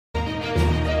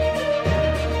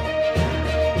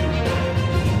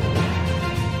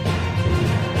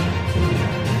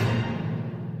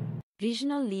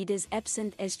Regional leaders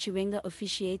absent as Chiwenga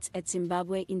officiates at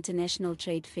Zimbabwe International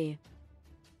Trade Fair.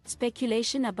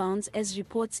 Speculation abounds as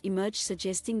reports emerge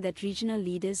suggesting that regional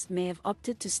leaders may have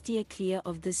opted to steer clear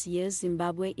of this year's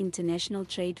Zimbabwe International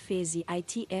Trade Fair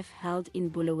ZITF held in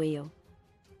Bulawayo.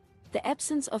 The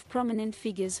absence of prominent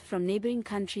figures from neighboring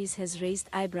countries has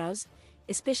raised eyebrows,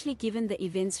 especially given the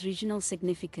event's regional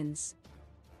significance.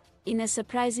 In a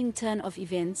surprising turn of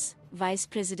events, Vice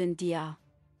President Dr.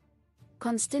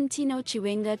 Constantino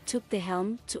Chiwenga took the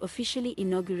helm to officially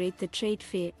inaugurate the trade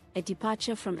fair, a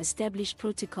departure from established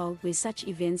protocol where such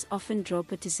events often draw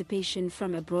participation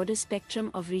from a broader spectrum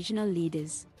of regional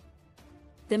leaders.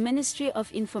 The Ministry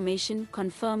of Information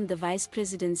confirmed the Vice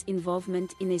President's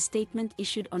involvement in a statement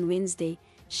issued on Wednesday,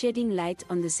 shedding light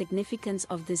on the significance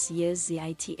of this year's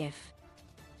ZITF.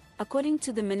 According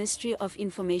to the Ministry of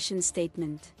Information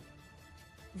statement,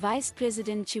 Vice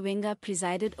President Chiwenga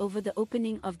presided over the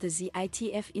opening of the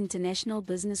ZITF International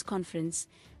Business Conference,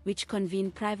 which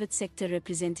convened private sector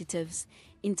representatives,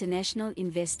 international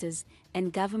investors,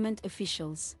 and government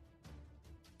officials.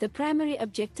 The primary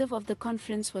objective of the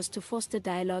conference was to foster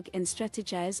dialogue and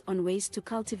strategize on ways to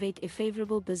cultivate a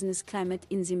favorable business climate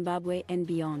in Zimbabwe and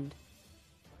beyond.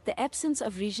 The absence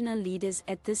of regional leaders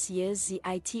at this year's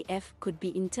ZITF could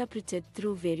be interpreted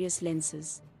through various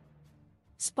lenses,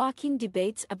 sparking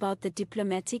debates about the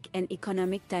diplomatic and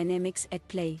economic dynamics at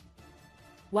play.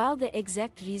 While the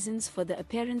exact reasons for the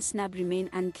apparent snub remain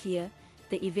unclear,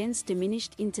 the event's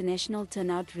diminished international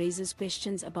turnout raises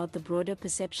questions about the broader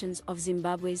perceptions of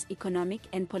Zimbabwe's economic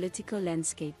and political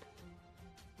landscape.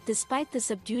 Despite the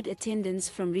subdued attendance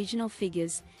from regional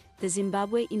figures, the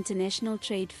Zimbabwe International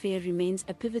Trade Fair remains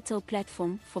a pivotal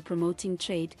platform for promoting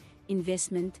trade,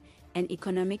 investment, and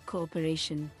economic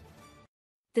cooperation.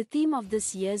 The theme of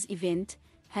this year's event,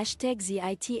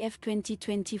 #ZITF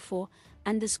 2024,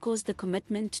 underscores the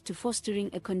commitment to fostering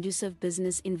a conducive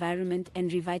business environment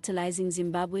and revitalizing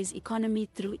Zimbabwe's economy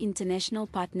through international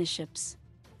partnerships.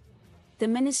 The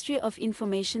Ministry of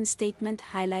Information statement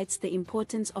highlights the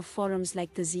importance of forums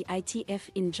like the ZITF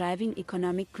in driving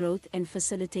economic growth and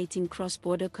facilitating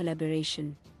cross-border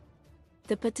collaboration.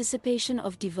 The participation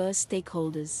of diverse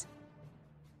stakeholders,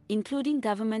 including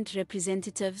government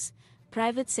representatives,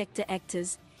 private sector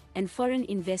actors, and foreign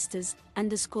investors,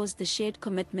 underscores the shared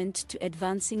commitment to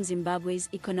advancing Zimbabwe's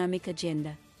economic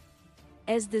agenda.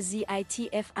 As the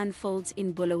ZITF unfolds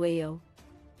in Bulawayo,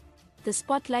 the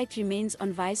spotlight remains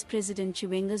on Vice President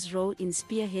Chiwenga's role in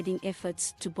spearheading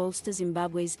efforts to bolster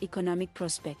Zimbabwe's economic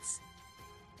prospects.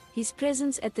 His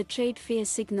presence at the trade fair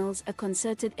signals a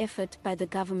concerted effort by the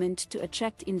government to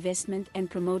attract investment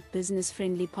and promote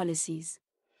business-friendly policies,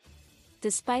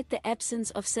 despite the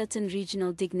absence of certain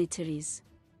regional dignitaries.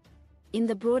 In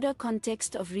the broader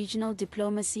context of regional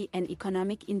diplomacy and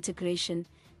economic integration,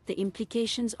 the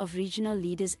implications of regional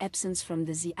leaders' absence from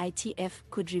the ZITF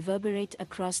could reverberate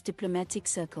across diplomatic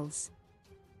circles.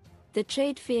 The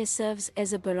trade fair serves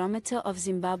as a barometer of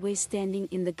Zimbabwe's standing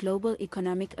in the global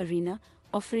economic arena,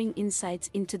 offering insights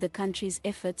into the country's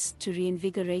efforts to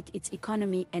reinvigorate its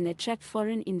economy and attract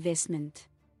foreign investment.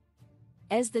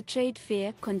 As the trade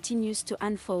fair continues to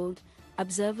unfold,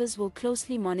 observers will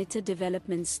closely monitor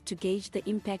developments to gauge the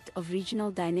impact of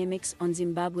regional dynamics on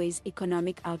Zimbabwe's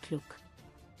economic outlook.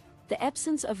 The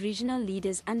absence of regional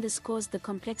leaders underscores the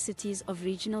complexities of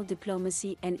regional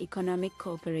diplomacy and economic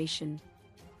cooperation,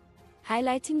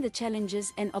 highlighting the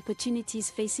challenges and opportunities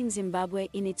facing Zimbabwe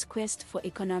in its quest for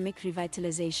economic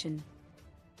revitalization.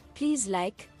 Please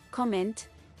like, comment,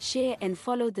 share and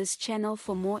follow this channel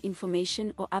for more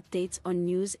information or updates on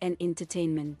news and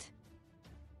entertainment.